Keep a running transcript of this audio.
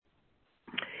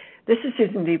This is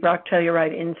Susan Debrock,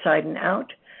 Telluride Inside and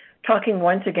Out, talking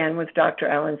once again with Dr.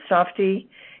 Alan Softy.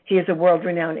 He is a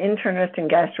world-renowned internist and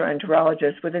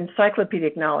gastroenterologist with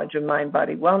encyclopedic knowledge of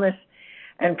mind-body wellness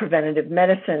and preventative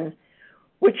medicine,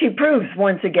 which he proves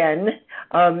once again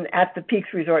at the Peaks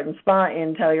Resort and Spa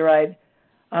in Telluride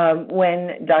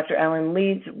when Dr. Alan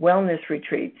leads wellness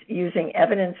retreats using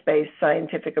evidence-based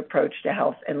scientific approach to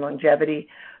health and longevity.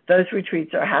 Those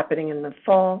retreats are happening in the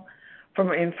fall. For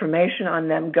more information on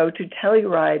them, go to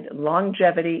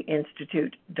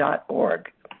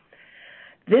TellurideLongevityInstitute.org.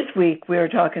 This week, we are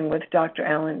talking with Dr.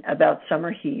 Alan about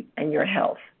summer heat and your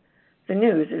health. The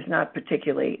news is not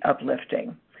particularly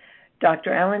uplifting.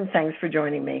 Dr. Alan, thanks for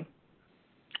joining me.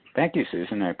 Thank you,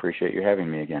 Susan. I appreciate you having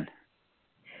me again.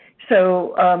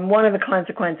 So one of the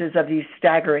consequences of these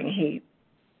staggering heat,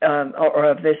 or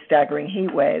of this staggering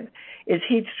heat wave, is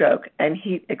heat stroke and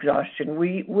heat exhaustion.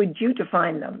 Would you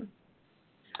define them?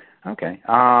 Okay.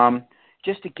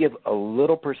 Just to give a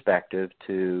little perspective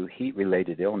to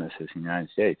heat-related illnesses in the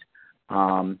United States,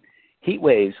 heat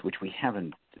waves, which we have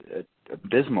an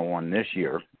abysmal one this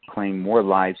year, claim more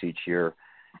lives each year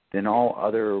than all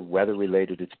other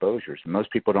weather-related exposures.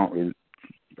 Most people don't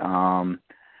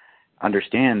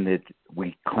understand that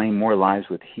we claim more lives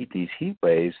with these heat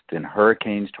waves than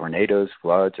hurricanes, tornadoes,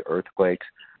 floods, earthquakes,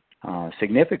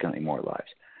 significantly more lives.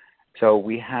 So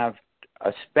we have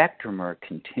a spectrum or a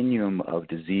continuum of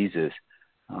diseases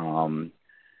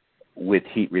with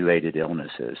heat-related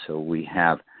illnesses. So we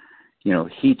have,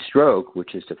 heat stroke,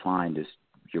 which is defined as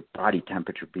your body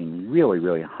temperature being really,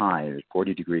 really high,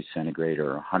 40 degrees centigrade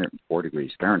or 104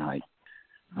 degrees Fahrenheit,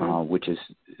 which is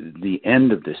the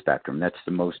end of the spectrum. That's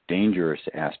the most dangerous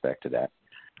aspect of that.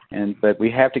 But we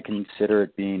have to consider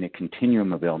it being a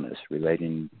continuum of illness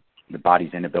relating the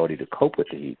body's inability to cope with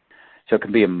the heat. So it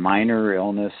can be a minor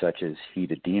illness such as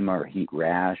heat edema or heat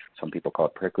rash. Some people call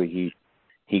it prickly heat,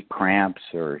 heat cramps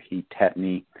or heat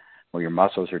tetany, where your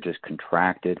muscles are just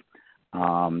contracted.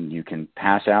 You can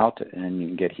pass out and you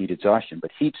can get heat exhaustion.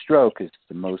 But heat stroke is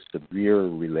the most severe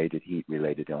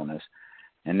heat-related illness.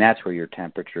 And that's where your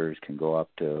temperatures can go up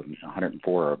to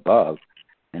 104 or above.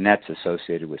 And that's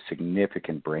associated with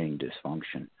significant brain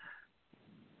dysfunction.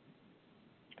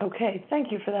 Okay,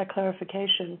 thank you for that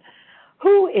clarification.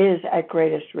 Who is at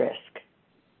greatest risk?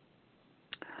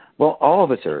 Well, all of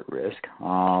us are at risk.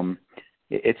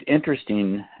 It's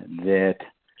interesting that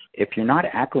if you're not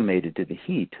acclimated to the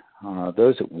heat,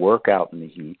 those that work out in the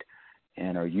heat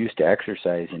and are used to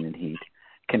exercising in heat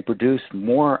can produce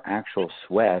more actual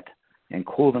sweat and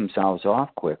cool themselves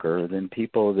off quicker than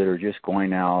people that are just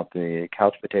going out, the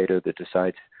couch potato that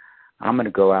decides, I'm going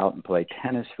to go out and play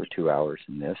tennis for 2 hours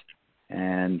in this,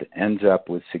 and ends up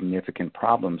with significant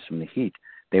problems from the heat.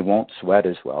 They won't sweat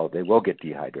as well. They will get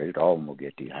dehydrated. All of them will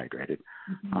get dehydrated.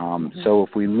 So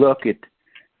if we look at,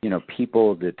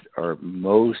 people that are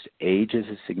most ages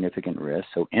of significant risk,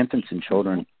 so infants and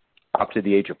children up to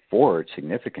the age of 4 are at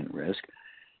significant risk,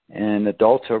 and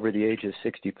adults over the age of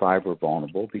 65 are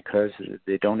vulnerable because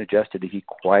they don't adjust to the heat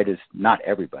quite as, not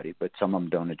everybody, but some of them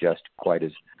don't adjust quite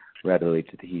as readily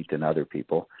to the heat than other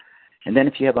people. And then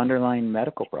if you have underlying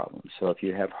medical problems, so if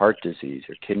you have heart disease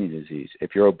or kidney disease,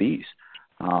 if you're obese,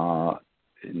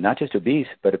 not just obese,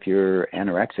 but if you're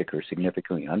anorexic or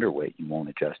significantly underweight, you won't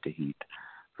adjust to heat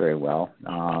very well.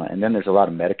 And then there's a lot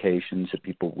of medications that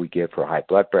we give for high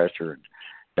blood pressure, and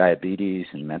diabetes,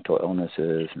 and mental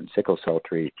illnesses, and sickle cell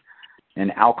trait.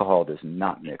 And alcohol does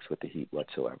not mix with the heat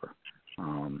whatsoever.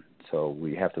 So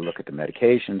we have to look at the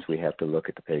medications. We have to look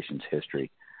at the patient's history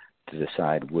to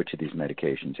decide which of these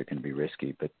medications are going to be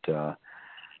risky. But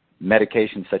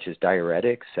medications such as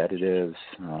diuretics, sedatives,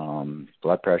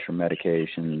 blood pressure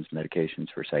medications, medications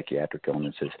for psychiatric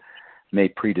illnesses may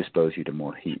predispose you to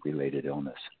more heat-related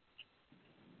illness.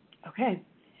 Okay.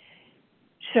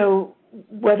 So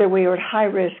whether we are at high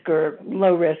risk or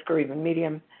low risk or even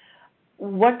medium,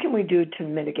 what can we do to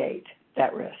mitigate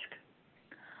that risk?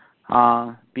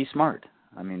 Be smart.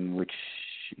 Which,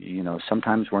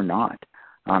 sometimes we're not.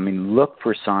 Look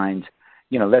for signs.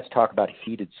 Let's talk about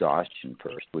heat exhaustion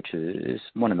first, which is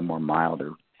one of the more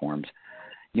milder forms.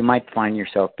 You might find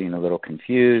yourself being a little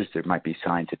confused. There might be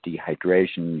signs of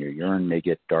dehydration. Your urine may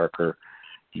get darker.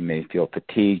 You may feel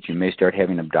fatigued. You may start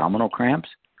having abdominal cramps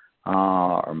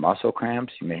or muscle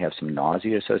cramps. You may have some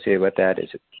nausea associated with that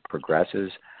as it progresses.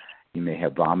 You may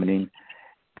have vomiting.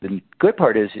 The good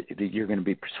part is that you're going to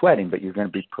be sweating, but you're going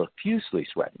to be profusely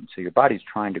sweating. So your body's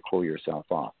trying to cool yourself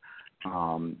off.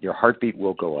 Your heartbeat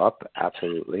will go up,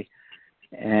 absolutely.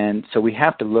 And so we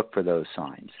have to look for those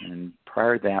signs. And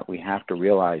prior to that, we have to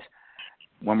realize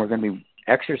when we're going to be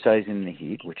exercising in the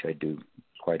heat, which I do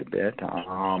quite a bit,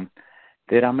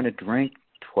 that I'm going to drink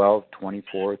 12,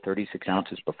 24, 36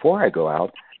 ounces before I go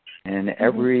out. And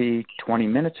every 20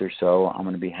 minutes or so, I'm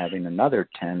going to be having another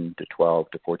 10 to 12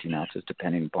 to 14 ounces,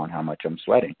 depending upon how much I'm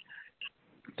sweating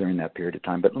during that period of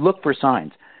time. But look for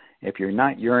signs. If you're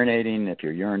not urinating, if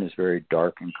your urine is very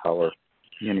dark in color,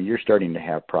 you're starting to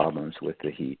have problems with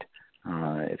the heat.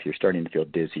 If you're starting to feel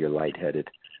dizzy or lightheaded,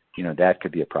 that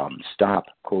could be a problem. Stop,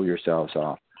 cool yourselves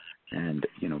off, and,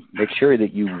 make sure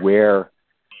that you wear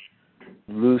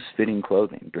loose-fitting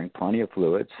clothing. Drink plenty of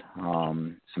fluids,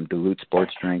 some dilute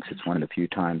sports drinks. It's one of the few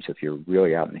times if you're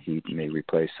really out in the heat, you may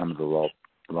replace some of the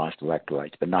lost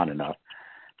electrolytes, but not enough.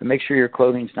 But make sure your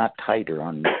clothing's not tight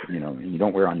or you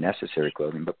don't wear unnecessary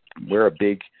clothing, but wear a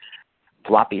big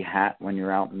floppy hat when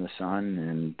you're out in the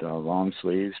sun and long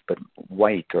sleeves, but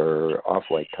white or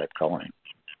off-white type coloring.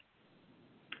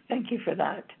 Thank you for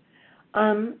that.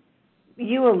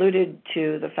 You alluded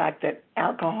to the fact that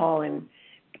alcohol and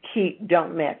heat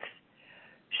don't mix.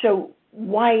 So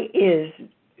why is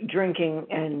drinking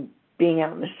and being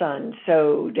out in the sun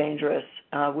so dangerous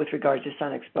with regard to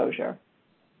sun exposure?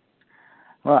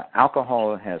 Well,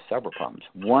 alcohol has several problems.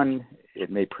 One, it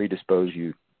may predispose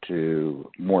you to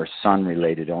more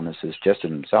sun-related illnesses just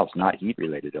in themselves, not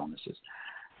heat-related illnesses.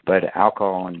 But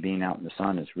alcohol and being out in the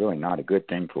sun is really not a good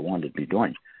thing for one to be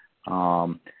doing.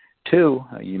 Two,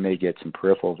 you may get some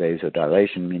peripheral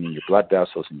vasodilation, meaning your blood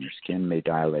vessels and your skin may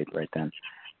dilate right then.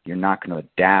 You're not going to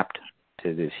adapt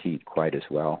to this heat quite as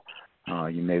well.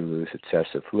 You may lose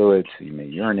excessive fluids. You may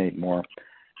urinate more.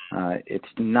 It's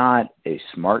not a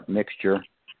smart mixture.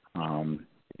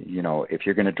 If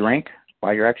you're going to drink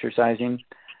while you're exercising,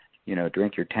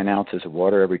 drink your 10 ounces of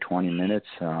water every 20 minutes,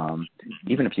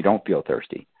 even if you don't feel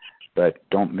thirsty, but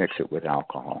don't mix it with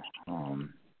alcohol.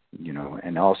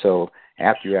 And also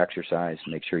after you exercise,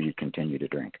 make sure you continue to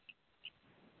drink.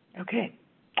 Okay.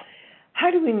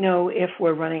 How do we know if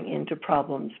we're running into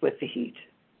problems with the heat?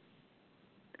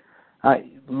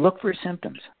 Look for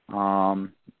symptoms.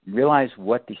 Realize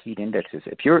what the heat index is.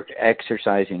 If you're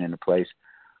exercising in a place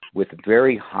with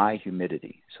very high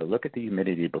humidity, so look at the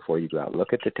humidity before you go out.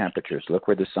 Look at the temperatures. Look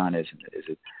where the sun is.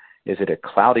 Is it a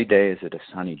cloudy day? Is it a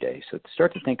sunny day? So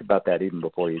start to think about that even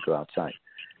before you go outside.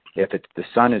 If the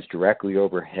sun is directly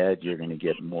overhead, you're going to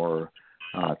get more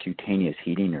cutaneous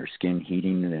heating or skin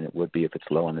heating than it would be if it's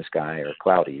low in the sky or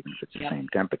cloudy, even if it's the same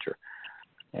temperature.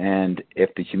 And if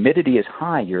the humidity is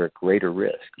high, you're at greater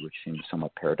risk, which seems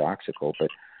somewhat paradoxical, but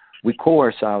we cool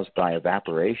ourselves by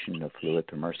evaporation of fluid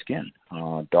from our skin.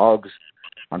 Dogs,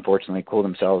 unfortunately, cool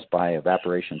themselves by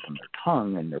evaporation from their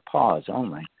tongue and their paws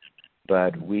only,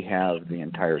 but we have the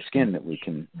entire skin that we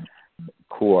can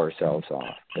cool ourselves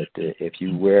off. But if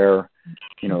you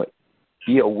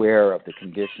be aware of the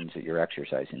conditions that you're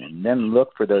exercising in, and then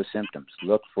look for those symptoms.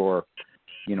 Look for,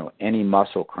 any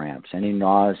muscle cramps, any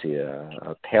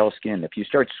nausea, pale skin. If you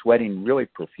start sweating really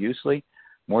profusely,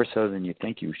 more so than you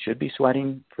think you should be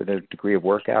sweating for the degree of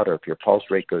workout, or if your pulse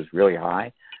rate goes really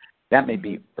high, that may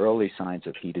be early signs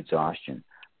of heat exhaustion.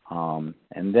 And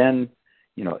then,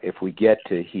 if we get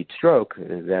to heat stroke,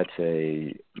 that's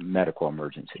a medical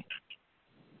emergency.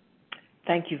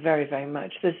 Thank you very, very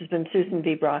much. This has been Susan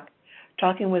V. Brock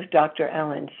talking with Dr.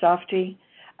 Alan Softy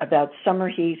about summer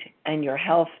heat and your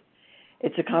health.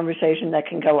 It's a conversation that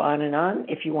can go on and on.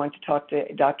 If you want to talk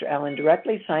to Dr. Alan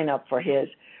directly, sign up for his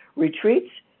retreats.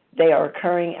 They are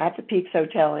occurring at the Peaks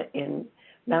Hotel in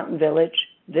Mountain Village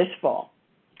this fall.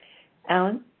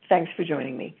 Alan, thanks for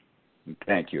joining me.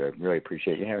 Thank you. I really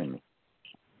appreciate you having me.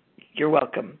 You're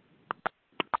welcome.